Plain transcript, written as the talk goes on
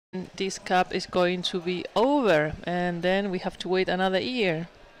this cup is going to be over, and then we have to wait another year.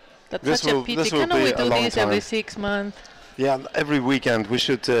 That's such a pity. Can we do this every 6 months? Yeah, every weekend. We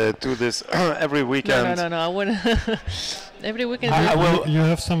should do this every weekend. No. I want every weekend. You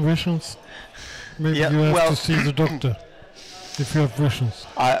have some visions? Maybe you have to see the doctor. If you have visions.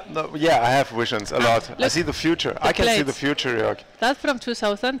 I have visions a lot. I see the future. I can see the future, Jörg. That's from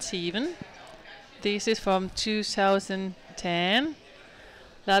 2007. This is from 2010.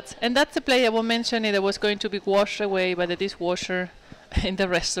 That's the plate I was mentioning that was going to be washed away by the dishwasher in the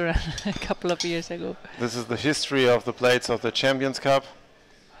restaurant a couple of years ago. This is the history of the plates of the Champions Cup.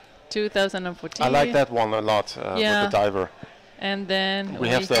 2014. I like that one a lot with the diver. And then we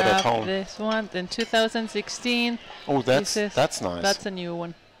have that at home. This one. Then 2016. Oh, that's nice. That's a new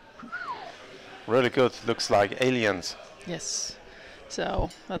one. Really good. Looks like aliens. Yes. So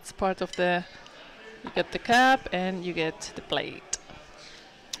that's part of the. You get the cup and you get the plate.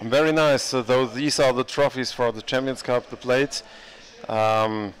 Very nice. So these are the trophies for the Champions Cup, the plates.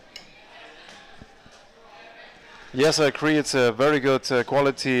 Yes, I agree. It's a very good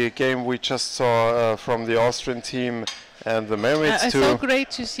quality game we just saw from the Austrian team and the Mermaids too. It's so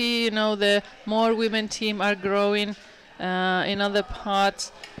great to see, the more women team are growing in other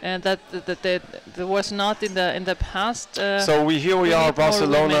parts, and that there was not in the past. So we are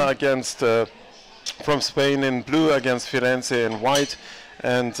Barcelona against from Spain in blue against Firenze in white,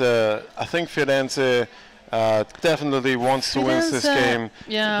 and I think Firenze definitely wants to win this game.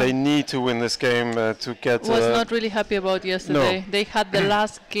 Yeah. They need to win this game to get. Was not really happy about yesterday. No. They had the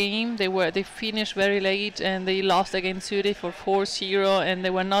last game. They finished very late and they lost against Zurich for 4-0, and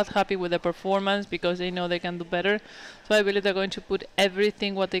they were not happy with the performance because they know they can do better. So I believe they're going to put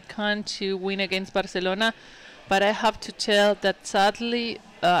everything what they can to win against Barcelona. But I have to tell that sadly,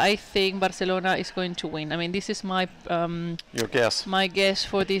 I think Barcelona is going to win. I mean, this is my your guess. My guess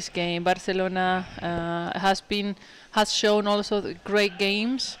for this game. Barcelona has shown also great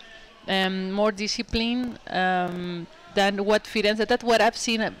games, more discipline than what Firenze. That's what I've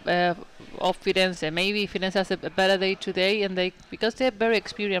seen of Firenze. Maybe Firenze has a better day today, and because they're very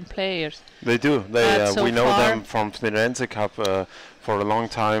experienced players. They do. We know them from Firenze Cup for a long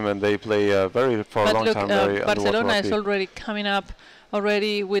time, and they play very Barcelona is already coming up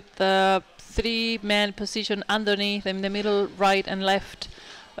with 3-man position underneath in the middle, right and left.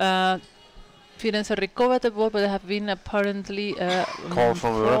 Firenze recovered the ball, but there have been apparently call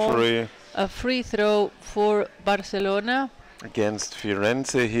from the referee. A free throw for Barcelona against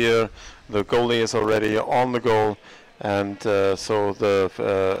Firenze here. The goalie is already on the goal, and so the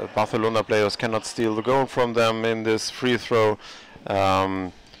Barcelona players cannot steal the goal from them in this free throw.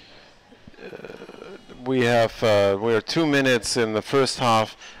 We are 2 minutes in the first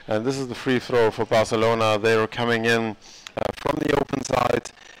half, and this is the free throw for Barcelona. They are coming in from the open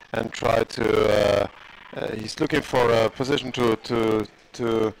side and try to. He's looking for a position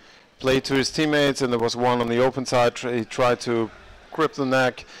to play to his teammates, and there was one on the open side. He tried to grip the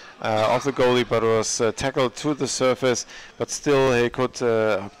neck of the goalie, but was tackled to the surface. But still, he could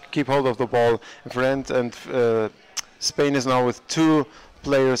keep hold of the ball. And Spain is now with 2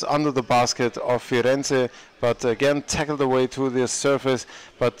 players under the basket of Firenze, but again tackled away to the surface.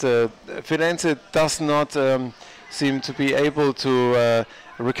 But Firenze does not seem to be able to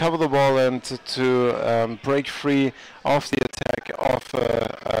recover the ball and to break free of the attack of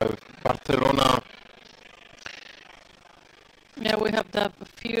Barcelona. Yeah, we have the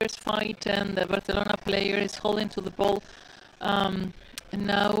fierce fight, and the Barcelona player is holding to the ball, and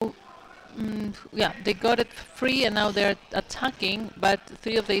now. They got it free, and now they're attacking, but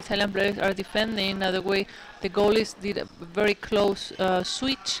 3 of the Italian players are defending. The way the goalies did a very close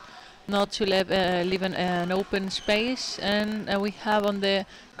switch, not to leave an open space, and we have on the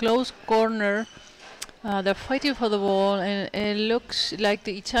close corner, they're fighting for the ball, and it looks like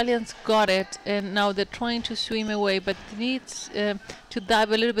the Italians got it, and now they're trying to swim away, but it needs to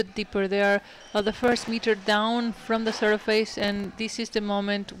dive a little bit deeper. They are the first meter down from the surface, and this is the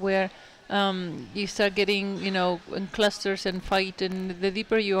moment where you start getting, in clusters and fight, and the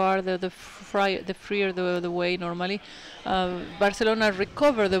deeper you are, the freer the way normally. Barcelona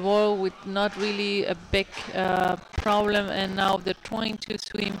recovered the ball with not really a big problem, and now they're trying to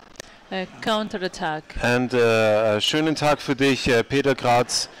swim counter-attack. And schönen Tag für dich, Peter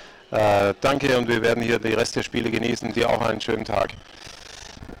Graz. Danke, und wir werden hier die Rest der Spiele genießen. Dir auch einen schönen Tag.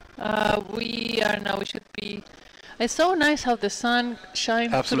 We should be. It's so nice how the sun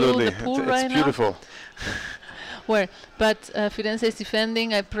shines through the pool right now. It's beautiful. Well, but Firenze is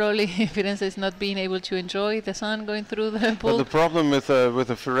defending. I probably Firenze is not being able to enjoy the sun going through the pool. But the problem with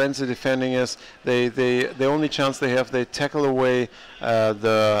the Firenze defending is the only chance they have, they tackle away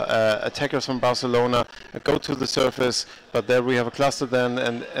the attackers from Barcelona, go to the surface. But there we have a cluster then,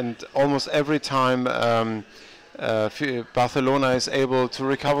 and almost every time Barcelona is able to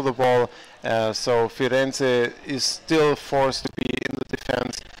recover the ball. So Firenze is still forced to be in the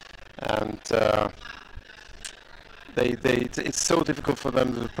defense, and it's so difficult for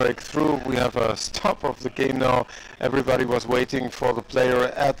them to break through. We have a stop of the game now. Everybody was waiting for the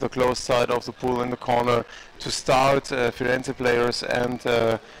player at the close side of the pool in the corner to start. Firenze players and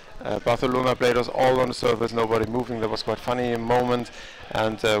Barcelona players all on the surface, nobody moving. That was quite funny moment.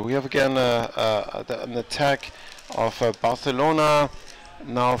 And we have again an attack of Barcelona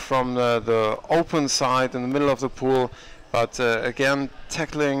now from the open side in the middle of the pool, but again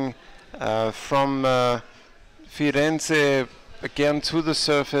tackling from Firenze again to the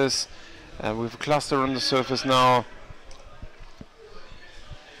surface. We have a cluster on the surface now.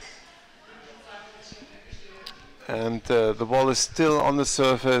 And the ball is still on the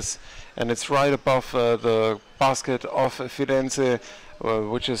surface, and it's right above the basket of Firenze,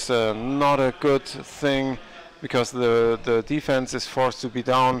 which is not a good thing, because the defense is forced to be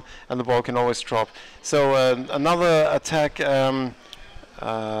down and the ball can always drop. So another attack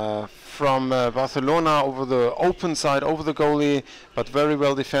from Barcelona over the open side, over the goalie, but very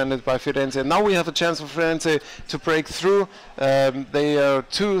well defended by Firenze. And now we have a chance for Firenze to break through. They are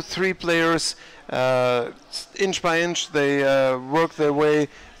 2-3 players, inch by inch, they work their way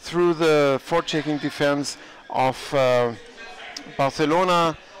through the forechecking defense of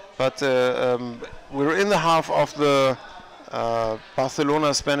Barcelona. But we're in the half of the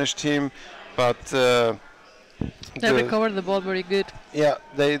Barcelona Spanish team, but they recovered the ball very good. Yeah,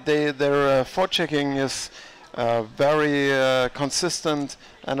 their forechecking is very consistent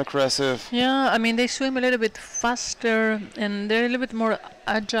and aggressive. Yeah, I mean, they swim a little bit faster and they're a little bit more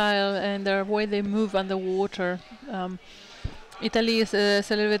agile in their way they move underwater. Italy is a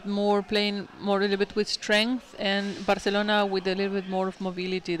little bit more playing more a little bit with strength, and Barcelona with a little bit more of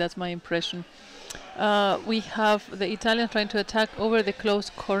mobility. That's my impression. We have the Italians trying to attack over the close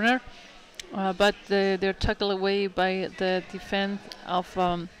corner, but they're tackled away by the defense of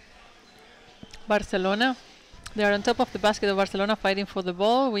Barcelona. They are on top of the basket of Barcelona fighting for the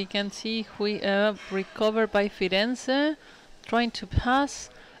ball. We can see recovered by Firenze, trying to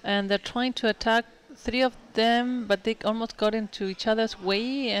pass, and they're trying to attack. 3 of them, but they almost got into each other's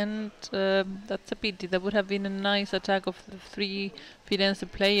way, and that's a pity. That would have been a nice attack of the 3 Firenze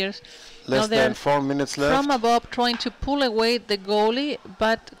players. Less than 4 minutes left. From above, trying to pull away the goalie,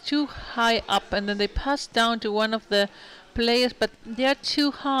 but too high up, and then they pass down to one of the players, but they are too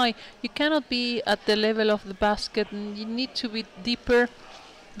high. You cannot be at the level of the basket, and you need to be deeper,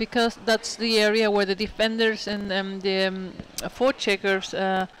 because that's the area where the defenders and the forecheckers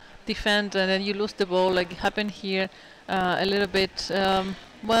defend, and then you lose the ball, like it happened here a little bit.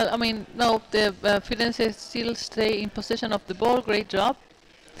 Well, I mean, no, the Firenze still stay in possession of the ball. Great job.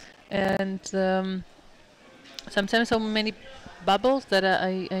 And sometimes so many bubbles that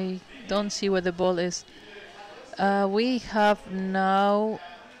I don't see where the ball is. We have now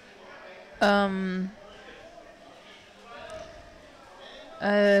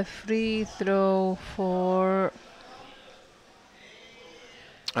a free throw for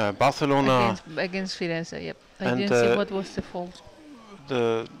Barcelona against Firenze. Yep, I and didn't see what was the fault.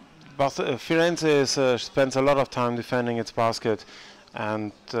 The Firenze spends a lot of time defending its basket,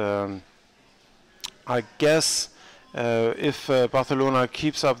 and I guess if Barcelona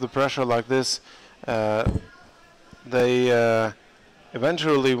keeps up the pressure like this, they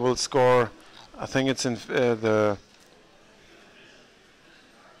eventually will score. I think it's in the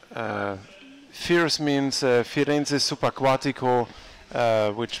Fierce means Firenze Subaquatico,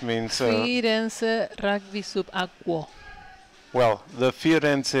 which means Firenze Rugby Subacqueo. Well, the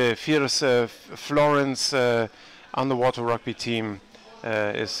Fierce Florence underwater rugby team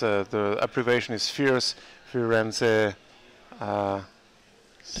is the abbreviation is Fierce Firenze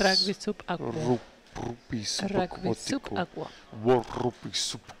Rugby Subacqueo. Rugby Subacqueo.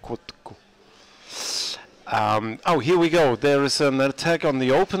 Oh, here we go. There is an attack on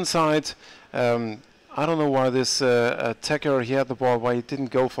the open side. I don't know why this attacker, he had the ball, why he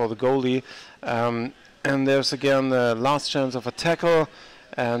didn't go for the goalie. And there's again the last chance of a tackle,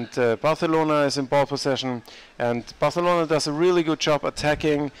 and Barcelona is in ball possession, and Barcelona does a really good job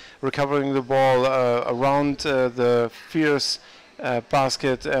attacking, recovering the ball around the Fierce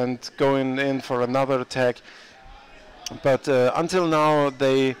basket and going in for another attack. But until now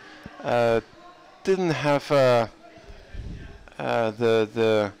they didn't have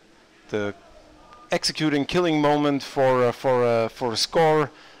the executing killing moment for a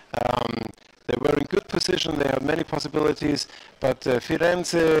score. They were in good position. They had many possibilities, but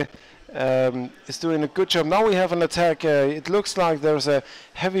Firenze is doing a good job. Now we have an attack. It looks like there's a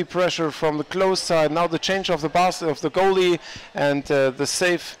heavy pressure from the close side. Now the change of the of the goalie, and the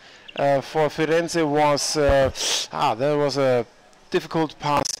save for Firenze was there was a difficult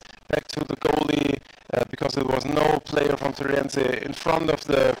pass back to the goalie because there was no player from Firenze in front of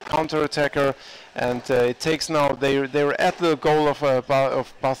the counter-attacker, and it takes now they're at the goal of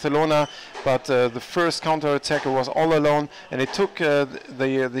Barcelona, but the first counter-attacker was all alone, and it took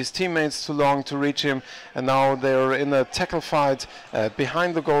these teammates too long to reach him, and now they're in a tackle fight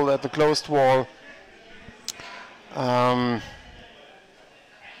behind the goal at the closed wall.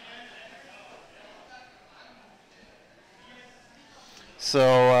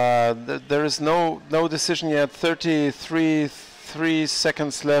 So there is no decision yet. 3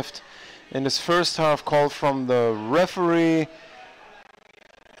 seconds left in this first half. Call from the referee.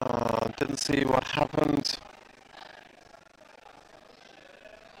 Didn't see what happened.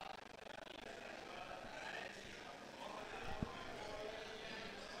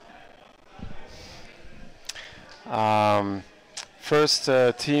 First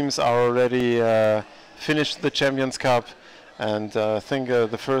teams are already finished the Champions Cup. And I think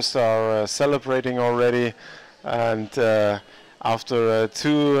the first are celebrating already, and after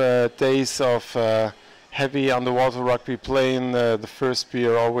 2 days of heavy underwater rugby playing, the first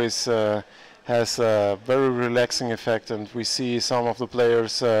beer always has a very relaxing effect, and we see some of the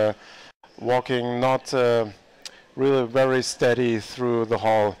players walking not really very steady through the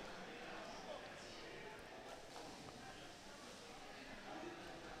hall.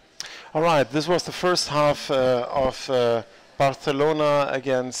 All right, this was the first half of Barcelona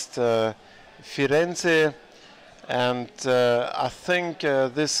against Firenze, and I think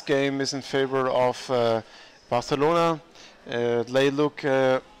this game is in favor of Barcelona. They look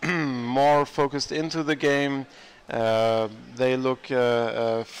more focused into the game. They look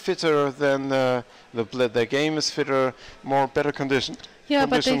fitter than the game is fitter, more better condition. Yeah,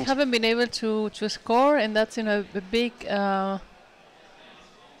 but they haven't been able to score, and that's a big.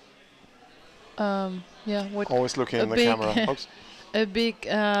 Always looking in the camera. Oops. A big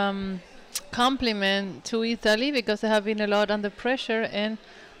compliment to Italy, because they have been a lot under pressure, and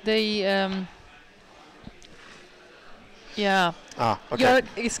they okay.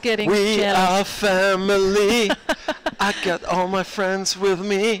 It's getting we jealous. Are family. I got all my friends with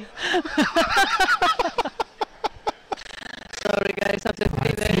me. Sorry guys, after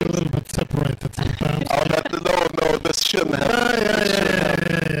 3 days. I feel a little bit separated sometimes. No, this shouldn't happen.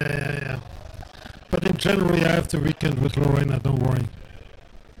 Yeah. But in January I have the weekend with Lorena, don't worry.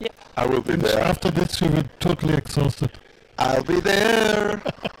 Yeah. I will be there. After this you will be totally exhausted. I'll be there.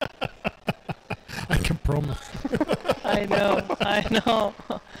 I can promise. I know.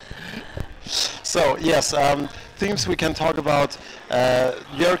 So, yes, themes we can talk about.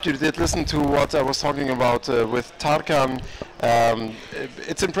 Jörg, you did listen to what I was talking about with Tarkan.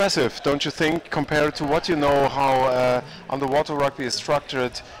 It's impressive, don't you think, compared to what you know how underwater rugby is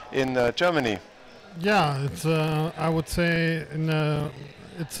structured in Germany? Yeah, it's I would say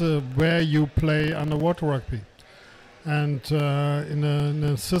it's where you play underwater rugby, and in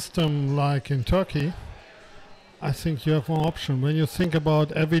a system like in Turkey, I think you have one option. When you think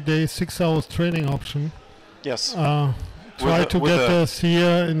about every day 6 hours training option, yes, try to get us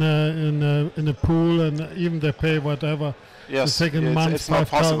here in a pool, and even they pay whatever. Yes, the second month, it's not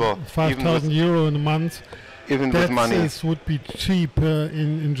possible. 5,000 euro in a month. Even with money, that would be cheap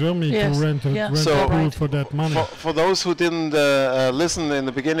in Germany to rent a pool for that money. For those who didn't listen in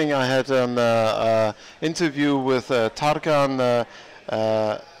the beginning, I had an interview with Tarkan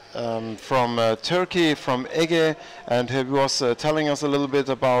from Turkey, from Ege, and he was telling us a little bit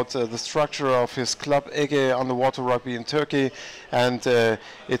about the structure of his club Ege Underwater Rugby in Turkey, and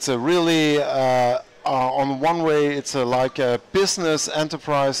it's a really on one way, it's like a business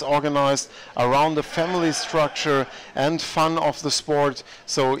enterprise organized around the family structure and fun of the sport.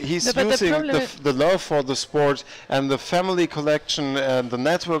 So he's using the love for the sport and the family collection and the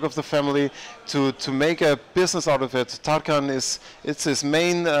network of the family to make a business out of it. Tarkan it's his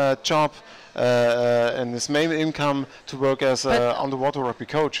main job and his main income to work as an underwater rugby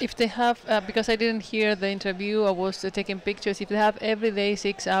coach. If they have, because I didn't hear the interview, I was taking pictures. If they have every day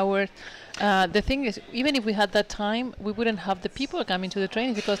 6 hours. The thing is, even if we had that time, we wouldn't have the people coming to the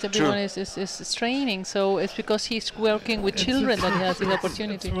training because everyone is training. So it's because he's working with children that he has this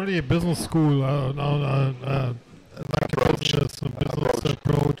opportunity. It's really a business school, like a business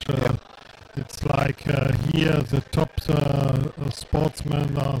approach. It's like here the top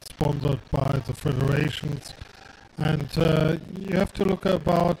sportsmen are sponsored by the federations, and you have to look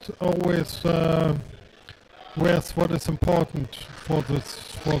about always where's what is important for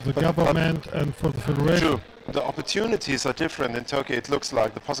the government and for the federation. True. The opportunities are different in Turkey. It looks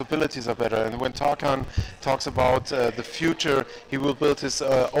like the possibilities are better. And when Tarkan talks about the future, he will build his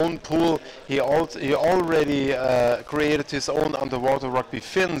own pool. He already created his own underwater rugby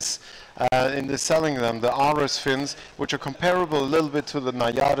fins. In selling them, the Ares fins, which are comparable a little bit to the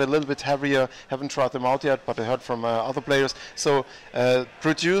Nayade, a little bit heavier. Haven't tried them out yet, but I heard from other players. So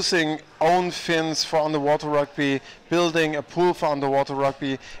producing own fins for underwater rugby, building a pool for underwater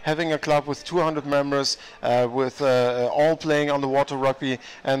rugby, having a club with 200 members, with all playing underwater rugby,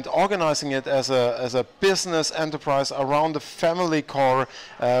 and organizing it as a business enterprise around a family core,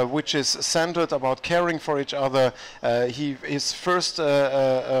 which is centered about caring for each other. His first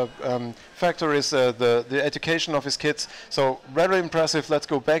factor is the education of his kids. So very impressive. Let's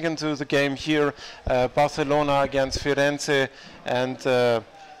go back into the game here. Barcelona against Firenze, and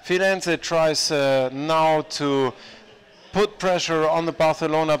Firenze tries now to put pressure on the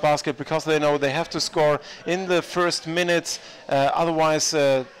Barcelona basket because they know they have to score in the first minutes. Otherwise,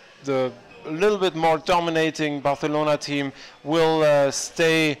 the little bit more dominating Barcelona team will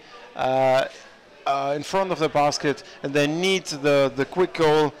stay in front of the basket, and they need the quick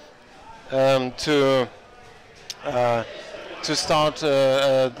goal to start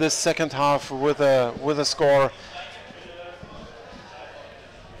this second half with a score.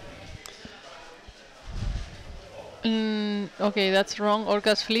 Okay, that's wrong.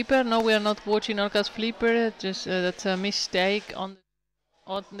 Orca's Flipper. No, we are not watching Orca's Flipper. Just that's a mistake on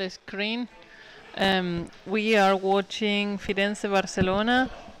the screen. We are watching Firenze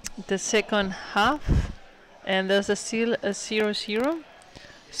Barcelona, the second half, and there's still a 0-0.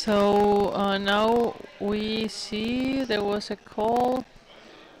 So now we see there was a call.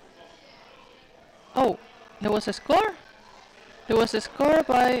 Oh, there was a score. There was a score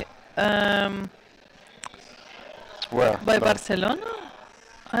by. Where? By Barcelona?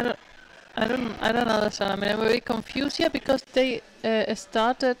 I don't understand. I mean, I'm very confused here because they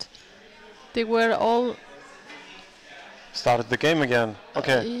started. They were all started the game again.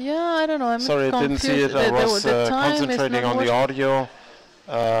 Okay. Yeah, I don't know. I'm sorry, I didn't see it. I was concentrating on the audio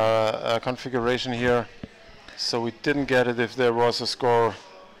configuration here, so we didn't get it if there was a score.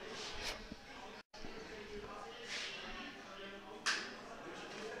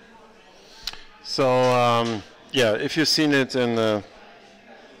 So yeah, if you've seen it in,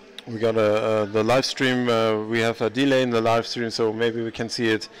 we got the live stream. We have a delay in the live stream, so maybe we can see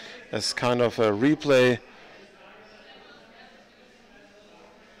it as kind of a replay.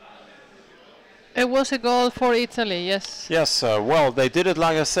 It was a goal for Italy, yes. Yes, well, they did it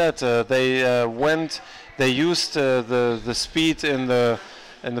like I said. They used the speed in the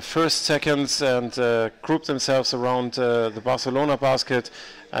first seconds and grouped themselves around the Barcelona basket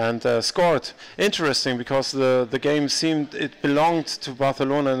and scored. Interesting, because the game seemed it belonged to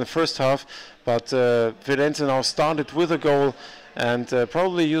Barcelona in the first half, but Firenze now started with a goal and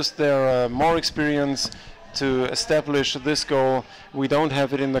probably used their more experience to establish this goal. We don't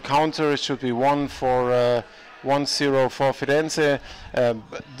have it in the counter. It should be 1-0 for Firenze.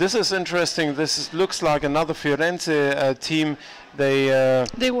 This is interesting. This looks like another Firenze team. They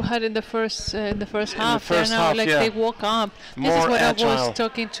had in the first half. They woke up. This is what agile. I was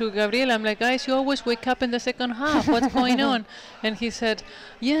talking to Gabriel. I'm like, guys, you always wake up in the second half. What's going on? And he said,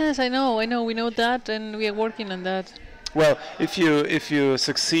 yes, I know, we know that, and we are working on that. Well, if you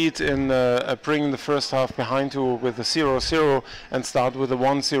succeed in bringing the first half behind you with a 0-0 and start with a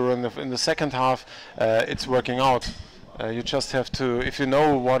 1-0 in the second half, it's working out. You just have to, if you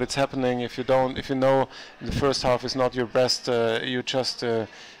know what is happening. If you know the first half is not your best, you just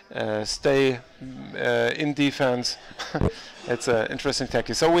stay in defense. It's an interesting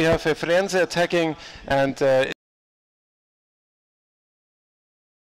tactic. So we have Firenze attacking and.